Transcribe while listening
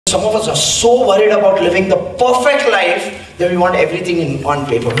Some of us are so worried about living the perfect life that we want everything on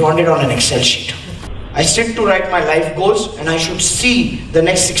paper. We want it on an Excel sheet. I sit to write my life goals and I should see the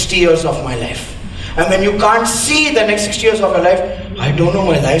next 60 years of my life. And when you can't see the next 60 years of your life, I don't know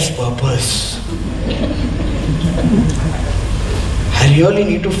my life's purpose. I really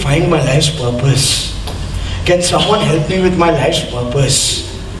need to find my life's purpose. Can someone help me with my life's purpose?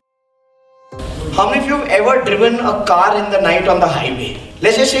 How many of you have ever driven a car in the night on the highway?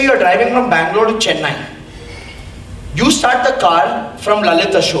 Let's just say you're driving from Bangalore to Chennai. You start the car from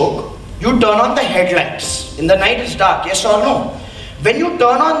Lalit Ashok. You turn on the headlights. In the night it's dark, yes or no? When you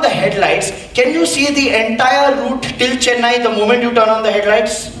turn on the headlights, can you see the entire route till Chennai the moment you turn on the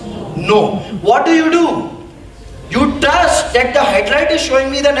headlights? No. What do? You trust that the headlight is showing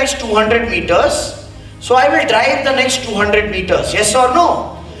me the next 200 meters. So I will drive the next 200 meters, yes or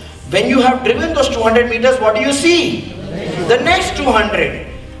no? When you have driven those 200 meters, what do you see? The next 200.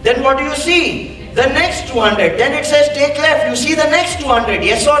 Then what do you see? The next 200. Then it says take left. You see the next 200.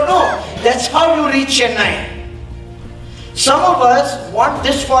 Yes or no? That's how you reach Chennai. Some of us want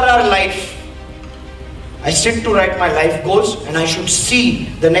this for our life. I sit to write my life goals and I should see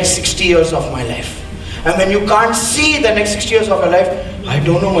the next 60 years of my life. And when you can't see the next 60 years of your life, I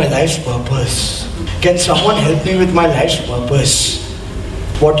don't know my life's purpose. Can someone help me with my life's purpose?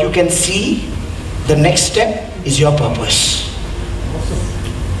 What you can see, the next step is your purpose.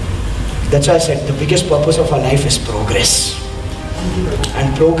 That's why I said the biggest purpose of our life is progress.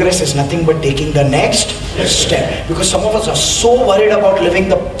 And progress is nothing but taking the next step. Because some of us are so worried about living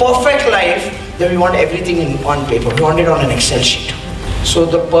the perfect life that we want everything on paper. We want it on an Excel sheet. So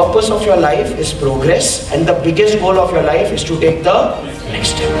the purpose of your life is progress, and the biggest goal of your life is to take the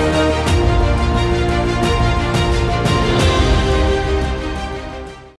next step.